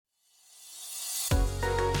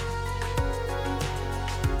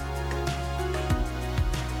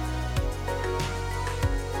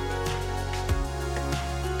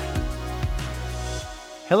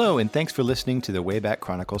Hello, and thanks for listening to the Wayback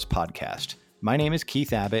Chronicles podcast. My name is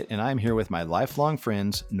Keith Abbott, and I'm here with my lifelong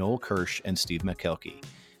friends, Noel Kirsch and Steve McKelkey.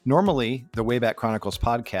 Normally, the Wayback Chronicles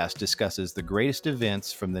podcast discusses the greatest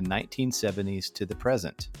events from the 1970s to the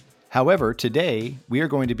present. However, today, we are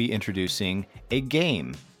going to be introducing a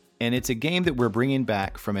game, and it's a game that we're bringing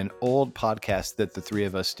back from an old podcast that the three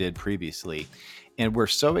of us did previously. And we're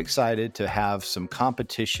so excited to have some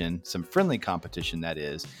competition, some friendly competition, that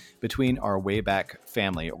is, between our Wayback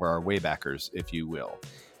family, or our Waybackers, if you will.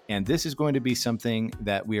 And this is going to be something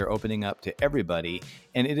that we are opening up to everybody.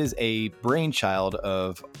 And it is a brainchild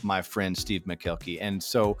of my friend, Steve McKelkey. And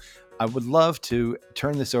so I would love to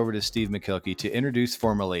turn this over to Steve McKelkey to introduce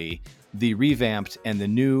formally the revamped and the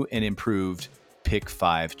new and improved Pick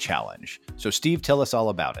 5 Challenge. So Steve, tell us all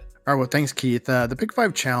about it. All right. Well, thanks, Keith. The Pick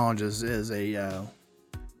 5 Challenge is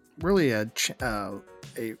really a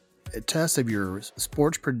test of your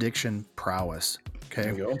sports prediction prowess. Okay.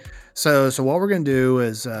 There you go. So what we're going to do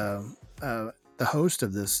is the host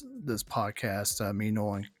of this podcast, me,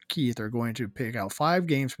 Noel, and Keith, are going to pick out 5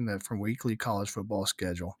 games from weekly college football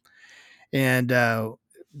schedule, and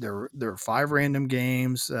there are 5 random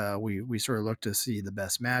games. We sort of look to see the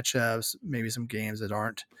best matchups, maybe some games that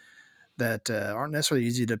aren't necessarily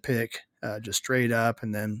easy to pick just straight up,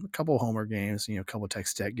 and then a couple of homer games, a couple of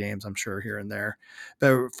Texas Tech games, I'm sure, here and there.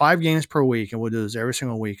 But 5 games per week, and we'll do this every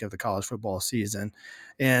single week of the college football season.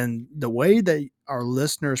 And the way that our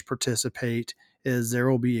listeners participate is there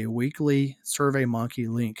will be a weekly SurveyMonkey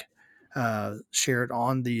link shared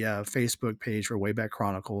on the Facebook page for Wayback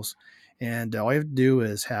Chronicles. And all you have to do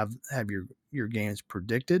is have your games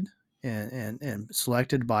predicted and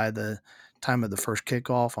selected by the time of the first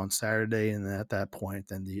kickoff on Saturday, and then at that point,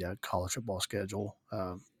 then the college football schedule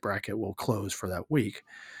bracket will close for that week.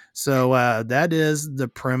 So that is the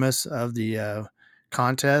premise of the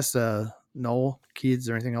contest. Noel, Keith, is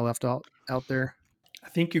there anything I left out there? I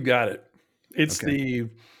think you got it. It's Okay.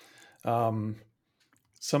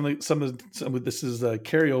 some of this is a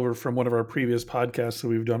carryover from one of our previous podcasts that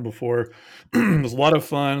we've done before. It was a lot of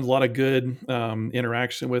fun, a lot of good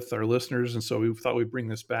interaction with our listeners, and so we thought we'd bring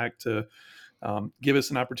this back to give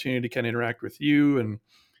us an opportunity to kind of interact with you. And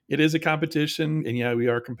it is a competition, and yeah, we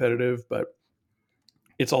are competitive, but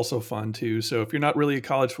it's also fun too. So if you're not really a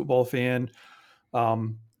college football fan,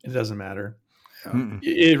 it doesn't matter.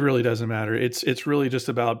 It really doesn't matter. It's really just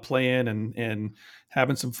about playing and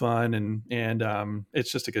having some fun, and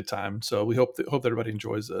it's just a good time. So we hope that everybody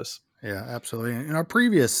enjoys this. Yeah, absolutely. And our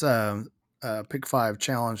previous Pick 5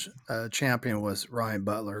 Challenge champion was Ryan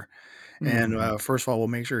Butler. And first of all, we'll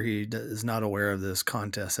make sure he is not aware of this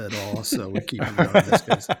contest at all. So we keep him on this,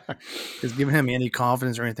 because giving him any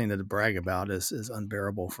confidence or anything to brag about is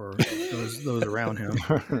unbearable for those around him.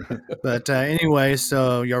 But anyway,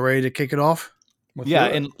 so y'all ready to kick it off? Yeah,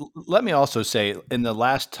 and let me also say, in the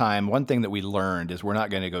last time, one thing that we learned is we're not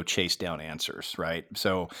going to go chase down answers, right?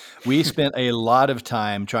 So we spent a lot of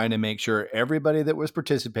time trying to make sure everybody that was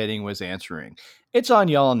participating was answering. It's on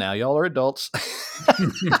y'all now. Y'all are adults.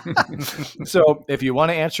 So if you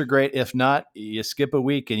want to answer, great. If not, you skip a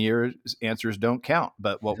week and your answers don't count.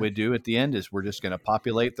 But what we do at the end is we're just going to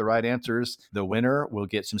populate the right answers. The winner will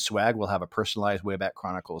get some swag. We'll have a personalized Wayback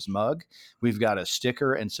Chronicles mug. We've got a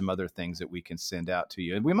sticker and some other things that we can send out to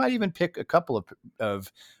you. And we might even pick a couple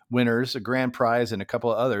of winners, a grand prize, and a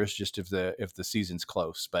couple of others, just if the season's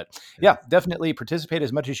close. But yeah, definitely participate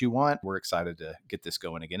as much as you want. We're excited to get this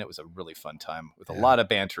going again. It was a really fun time with a lot of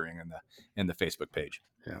bantering in the Facebook page.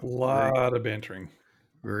 Yeah, a lot of bantering.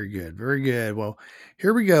 Very good. Very good. Well,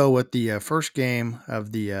 here we go with the first game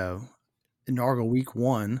of the inaugural week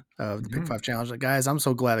 1 of the Pick 5 Challenge. Guys, I'm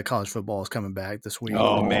so glad that college football is coming back this week.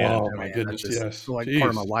 Oh my goodness, yes. Part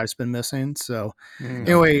of my life's been missing. So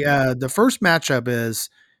anyway, the first matchup is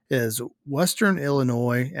Western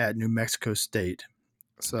Illinois at New Mexico State.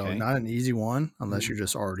 So not an easy one unless you're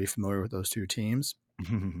just already familiar with those two teams.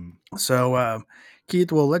 So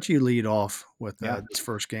Keith, we'll let you lead off with this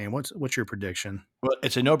first game. What's your prediction? Well,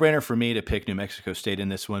 it's a no-brainer for me to pick New Mexico State in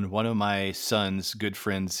this one. One of my son's good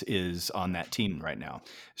friends is on that team right now.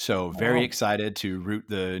 So very excited to root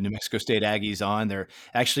the New Mexico State Aggies on. They're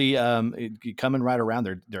actually coming right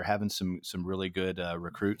around. They're having some really good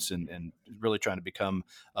recruits and really trying to become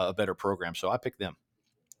a better program. So I picked them.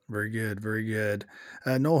 Very good. Very good.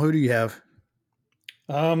 Noel, who do you have?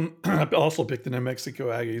 I also picked the New Mexico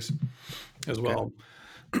Aggies as well.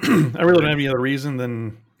 I really don't have any other reason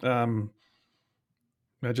than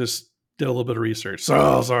I just did a little bit of research.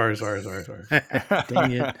 So sorry.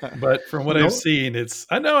 Dang it. But from what I've seen,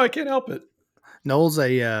 I know I can't help it. Noel's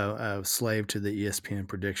a slave to the ESPN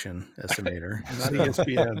prediction estimator. Not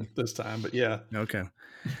ESPN this time, but yeah. Okay.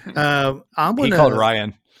 I'm He gonna. called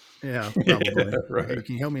Ryan. Yeah, probably. Yeah, Hey, right.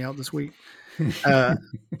 can you help me out this week?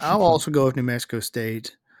 I'll also go with New Mexico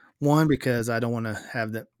State. One, because I don't want to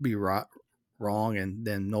have that be wrong, and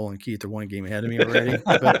then Noel and Keith are one game ahead of me already.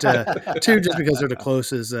 But two, just because they're the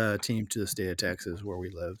closest team to the state of Texas where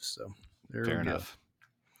we live. So there Fair we go. enough.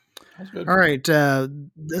 Sounds good. All right,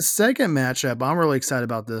 the second matchup, I'm really excited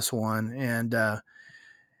about this one, and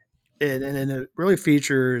it really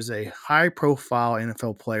features a high-profile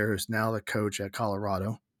NFL player who's now the coach at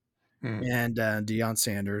Colorado, Hmm. and Deion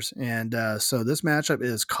Sanders. And so this matchup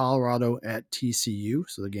is Colorado at TCU.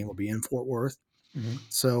 So the game will be in Fort Worth. Mhm.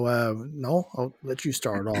 So no, I'll let you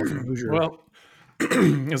start off. Who's your Well,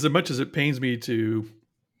 as much as it pains me to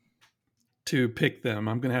pick them,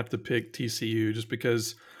 I'm going to have to pick TCU just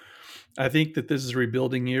because I think that this is a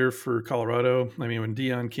rebuilding year for Colorado. I mean, when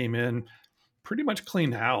Dion came in, pretty much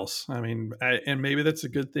cleaned house. I mean, and maybe that's a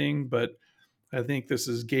good thing, but I think this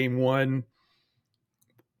is game one.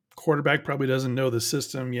 Quarterback probably doesn't know the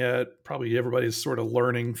system yet. Probably everybody's sort of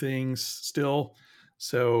learning things still.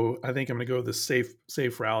 So I think I'm going to go the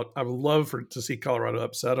safe route. I would love to see Colorado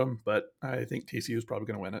upset them, but I think TCU is probably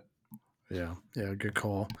going to win it. Yeah, good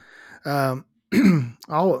call. I'll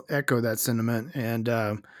echo that sentiment and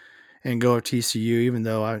go with TCU, even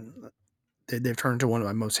though they've turned into one of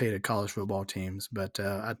my most hated college football teams. But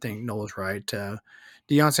I think Noah's right.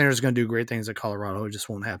 Deion Sanders is going to do great things at Colorado. It just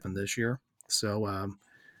won't happen this year. So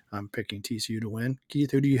I'm picking TCU to win.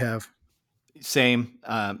 Keith, who do you have? Same.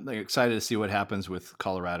 Excited to see what happens with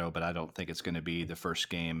Colorado, but I don't think it's going to be the first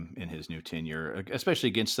game in his new tenure, especially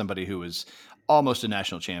against somebody who is almost a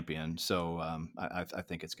national champion. So I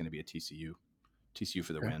think it's going to be a TCU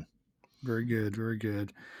for the win. Very good, very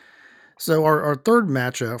good. So our third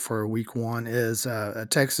matchup for week one is a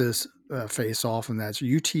Texas face-off, and that's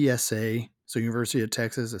UTSA, so University of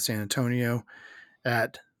Texas at San Antonio,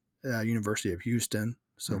 at University of Houston,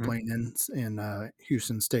 so Mhm. playing in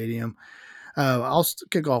Houston Stadium. I'll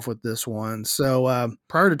kick off with this one. So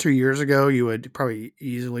prior to 2 years ago, you would probably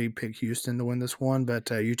easily pick Houston to win this one,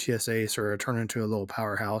 but UTSA sort of turned into a little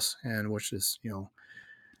powerhouse, and which is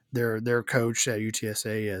their coach at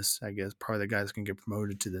UTSA is, I guess, probably the guy that's going to get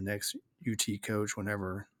promoted to the next UT coach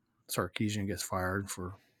whenever Sarkisian gets fired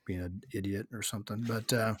for being an idiot or something.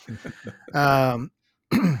 But um,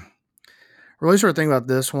 really sort of think about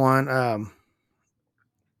this one.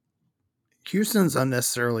 Houston's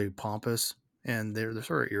unnecessarily pompous, and they're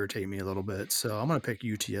sort of irritate me a little bit. So I'm going to pick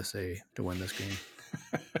UTSA to win this game,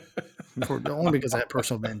 only because of that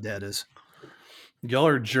personal vendettas. Y'all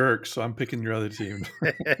are jerks, so I'm picking your other team.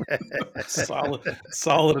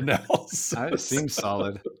 solid analysis. It seems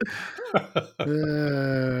solid.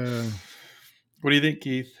 What do you think,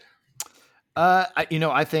 Keith?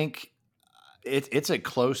 I think it's a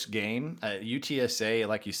close game. UTSA,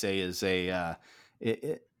 like you say, is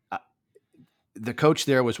the coach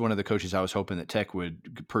there was one of the coaches I was hoping that Tech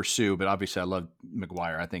would pursue, but obviously I love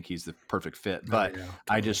McGuire. I think he's the perfect fit, but totally.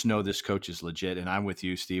 I just know this coach is legit, and I'm with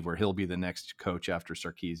you, Steve, where he'll be the next coach after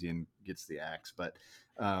Sarkisian gets the axe. But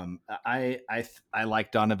I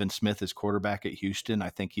like Donovan Smith as quarterback at Houston. I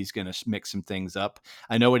think he's going to mix some things up.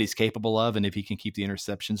 I know what he's capable of, and if he can keep the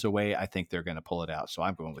interceptions away, I think they're going to pull it out. So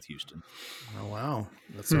I'm going with Houston. Oh, wow.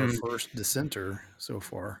 That's our first dissenter so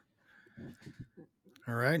far.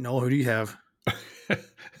 All right. Noel, who do you have?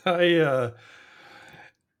 The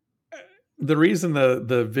reason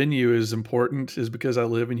the venue is important is because I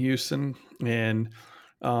live in Houston, and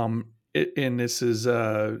this is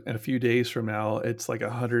in a few days from now. It's like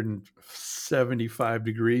 175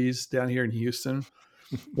 degrees down here in Houston,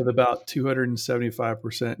 with about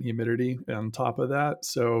 275% humidity on top of that.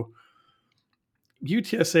 So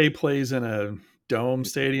UTSA plays in a dome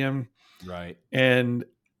stadium, Right. and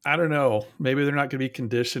I don't know. Maybe they're not going to be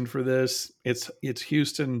conditioned for this. It's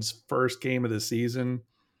Houston's first game of the season.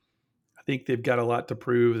 I think they've got a lot to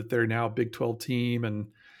prove that they're now a Big 12 team, and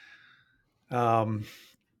I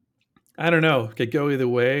don't know. It could go either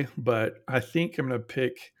way, but I think I'm going to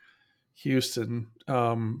pick Houston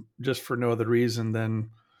just for no other reason than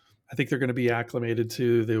I think they're going to be acclimated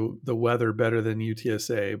to the weather better than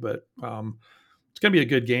UTSA. But it's going to be a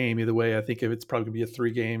good game either way. I think it's probably going to be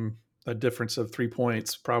a difference of 3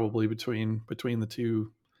 points probably between the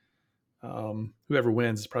two. Whoever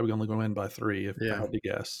wins is probably only going to win by 3 if I had to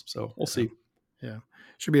guess. So we'll see. Yeah.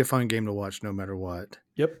 Should be a fun game to watch no matter what.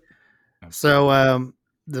 Yep. So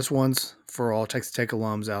this one's for all Texas Tech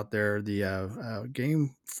alums out there. The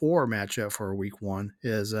game 4 matchup for week 1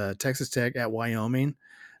 is Texas Tech at Wyoming.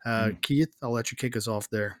 Keith, I'll let you kick us off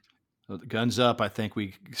there. Guns up. I think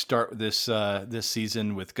we start this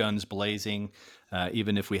season with guns blazing,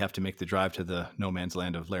 even if we have to make the drive to the no man's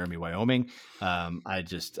land of Laramie, Wyoming.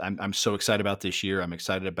 I'm so excited about this year. I'm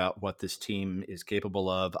excited about what this team is capable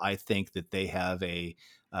of. I think that they have a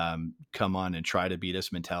come on and try to beat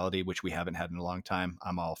us mentality, which we haven't had in a long time.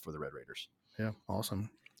 I'm all for the Red Raiders. Yeah, awesome.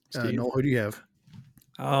 Steve? Noel, who do you have?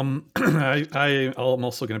 I'm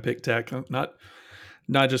also going to pick Tech,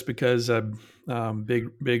 not just because I'm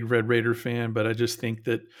big Red Raider fan, but I just think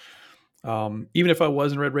that even if I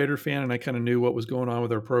wasn't a Red Raider fan and I kind of knew what was going on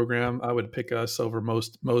with our program, I would pick us over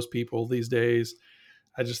most people these days.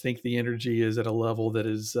 I just think the energy is at a level that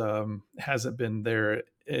is hasn't been there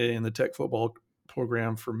in the Tech football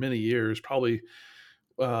program for many years. Probably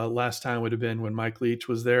last time would have been when Mike Leach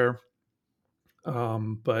was there.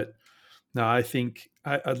 But no, I think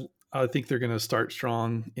I think they're going to start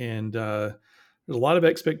strong, and there's a lot of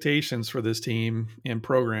expectations for this team and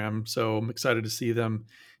program. So I'm excited to see them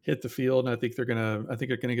hit the field, and I think they're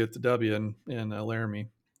gonna get the W in Laramie.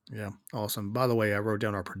 Yeah, awesome. By the way, I wrote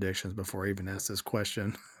down our predictions before I even asked this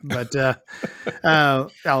question, but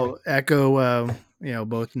I'll echo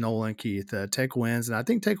both Noel and Keith. Tech wins, and I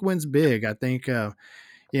think Tech wins big. I think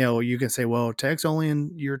you can say, well, Tech's only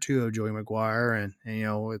in year 2 of Joey McGuire, and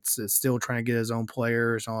it's still trying to get his own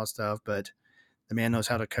players and all that stuff. But the man knows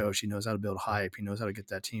how to coach. He knows how to build hype. He knows how to get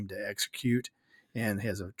that team to execute, and he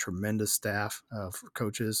has a tremendous staff of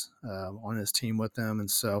coaches on his team with them.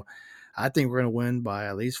 And so I think we're going to win by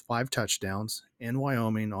at least 5 touchdowns in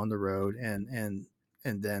Wyoming on the road, and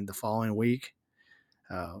then the following week,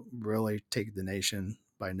 really take the nation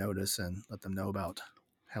by notice and let them know about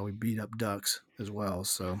how we beat up Ducks as well.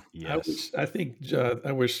 So Yes. I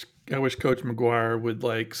wish Coach McGuire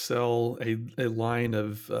would sell a line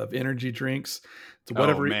of energy drinks. To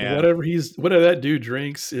whatever that dude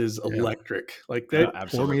drinks is electric. Like that. Pour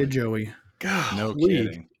Absolutely. me a Joey. God, No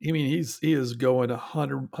kidding. I mean, he is going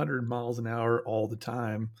 100 miles an hour all the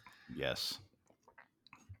time. Yes.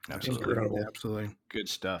 Absolutely. Incredible. Absolutely. Good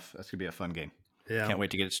stuff. That's going to be a fun game. Yeah. Can't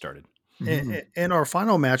wait to get it started. And our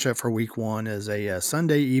final matchup for week 1 is a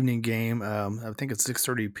Sunday evening game. I think it's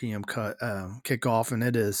 6:30 p.m. Kickoff, and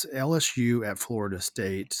it is LSU at Florida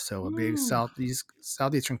State. So a big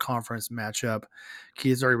Southeastern Conference matchup.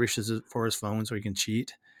 Keith already reaches for his phone so he can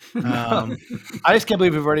cheat. I just can't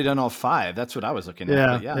believe we've already done all 5. That's what I was looking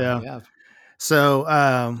at. But yeah.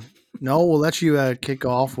 So Noel, we'll let you kick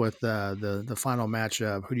off with the final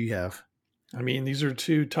matchup. Who do you have? I mean, these are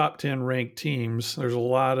 2 top 10 ranked teams. There's a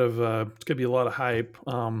lot of it's gonna be a lot of hype.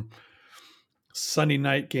 Sunday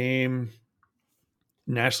night game,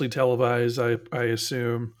 nationally televised, I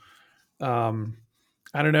assume. I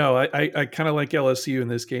don't know. I kind of like LSU in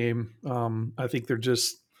this game. I think they're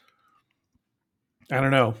just. I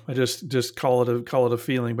don't know. I just call it a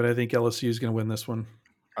feeling, but I think LSU is going to win this one.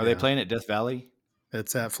 Are they playing at Death Valley?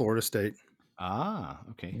 It's at Florida State.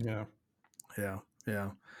 Okay. Yeah.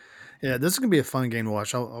 This is gonna be a fun game to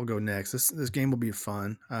watch. I'll go next. This game will be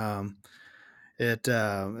fun.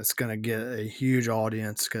 It's gonna get a huge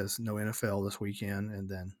audience because no NFL this weekend, and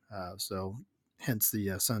then so hence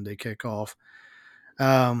the Sunday kickoff.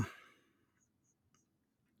 A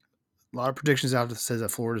lot of predictions out that says that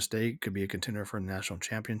Florida State could be a contender for a national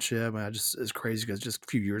championship. And it's crazy because just a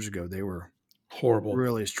few years ago they were horrible,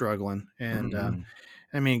 really struggling. And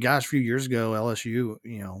I mean, gosh, a few years ago LSU,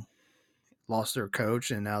 lost their coach,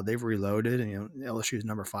 and now they've reloaded. And LSU is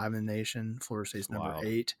number 5 in the nation. Florida State's number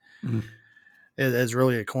 8. Mm-hmm. It's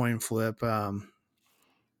really a coin flip. I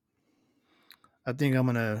think I'm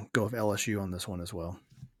gonna go with LSU on this one as well.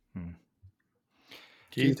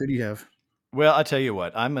 Keith, who do you have? Well, I'll tell you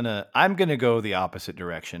what. I'm gonna go the opposite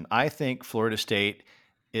direction. I think Florida State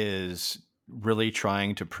is really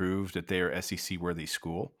trying to prove that they are SEC worthy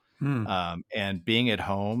school. And being at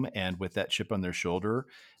home and with that chip on their shoulder,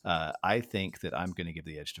 I think that I'm going to give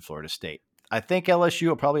the edge to Florida State. I think LSU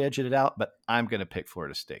will probably edge it out, but I'm going to pick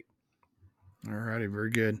Florida State. All righty,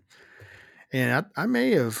 very good. And I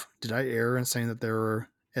may have, did I err in saying that they were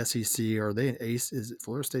SEC? Are they an ACE? Is it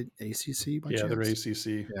Florida State ACC? Yeah, they're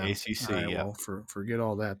ACC. Yeah. ACC. Right, yeah. Well, forget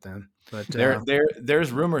all that then. But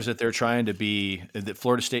there's rumors that they're trying to be that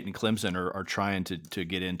Florida State and Clemson are trying to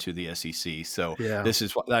get into the SEC. So this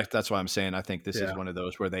is that's why I'm saying I think this is one of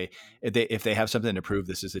those where if they have something to prove,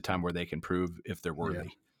 this is the time where they can prove if they're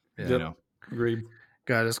worthy. Yeah. Agreed.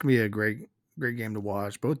 God, it's gonna be a great game to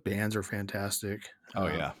watch. Both bands are fantastic. Oh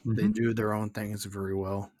yeah, they do their own things very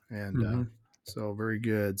well, and so very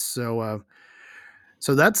good. So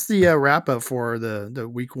So that's the wrap up for the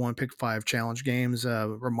week 1 Pick 5 challenge games.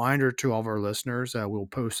 Reminder to all of our listeners, we'll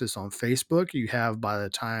post this on Facebook. You have by the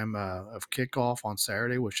time of kickoff on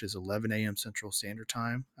Saturday, which is 11 a.m. Central Standard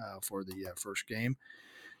Time for the first game.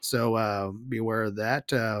 So be aware of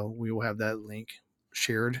that. We will have that link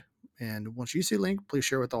shared. And once you see the link, please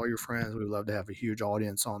share with all your friends. We'd love to have a huge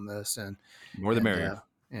audience on this, and More the merrier.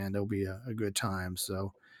 And it'll be a good time.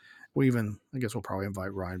 So I guess we'll probably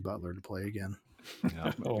invite Ryan Butler to play again.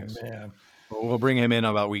 Yeah, Oh man, we'll bring him in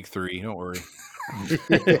about week 3. Don't worry.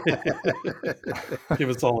 give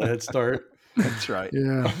us all a head start. That's right.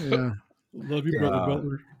 Yeah. Love you, brother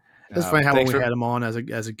Butler. It's funny how we had him on as a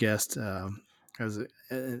guest, as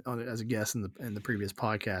a guest in the previous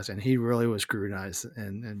podcast, and he really was scrutinized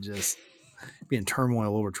and just being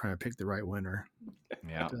turmoil over trying to pick the right winner.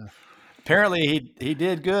 Yeah. But, apparently he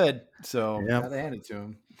did good, so yep. gotta hand it to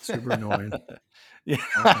him. Super annoying. Yeah.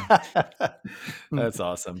 Awesome. That's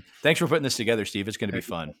awesome. Thanks for putting this together, Steve. It's going to be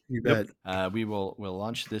fun. You bet. We'll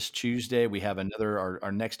launch this Tuesday. We have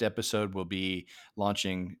our next episode will be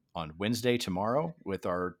launching on Wednesday tomorrow with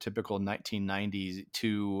our typical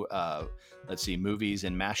 1992 movies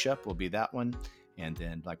and mashup will be that one. And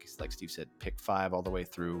then like Steve said, pick 5 all the way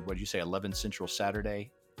through, what did you say, 11 Central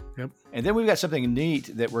Saturday? Yep. And then we've got something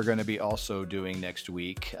neat that we're going to be also doing next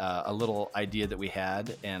week, a little idea that we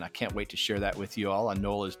had, and I can't wait to share that with you all. And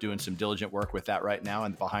Noel is doing some diligent work with that right now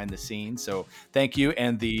and behind the scenes. So thank you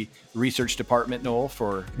and the research department, Noel,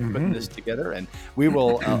 for putting this together. And we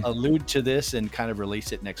will allude to this and kind of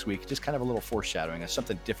release it next week, just kind of a little foreshadowing of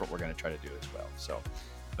something different we're going to try to do as well. So,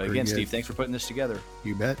 but again, Steve, thanks for putting this together.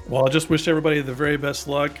 You bet. Well, I just wish everybody the very best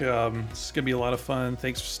luck. It's going to be a lot of fun.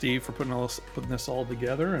 Thanks, Steve, for putting this all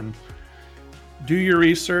together. And do your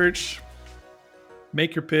research,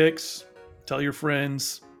 make your picks, tell your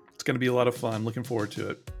friends. It's going to be a lot of fun. Looking forward to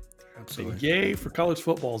it. Absolutely. And yay for college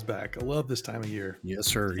football's back. I love this time of year. Yes,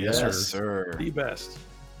 sir. Yes, sir. The best.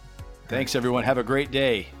 Thanks, everyone. Have a great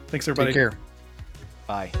day. Thanks, everybody. Take care.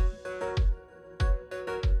 Bye.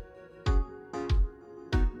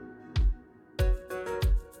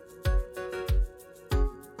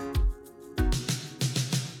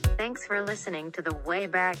 Thanks for listening to the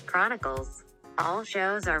Wayback Chronicles. All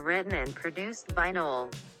shows are written and produced by Noel,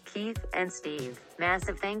 Keith, and Steve.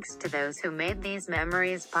 Massive thanks to those who made these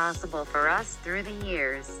memories possible for us through the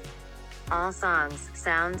years. All songs,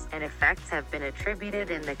 sounds, and effects have been attributed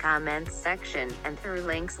in the comments section and through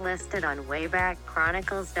links listed on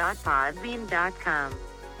waybackchronicles.podbean.com.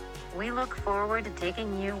 We look forward to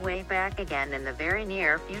taking you way back again in the very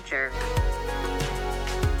near future.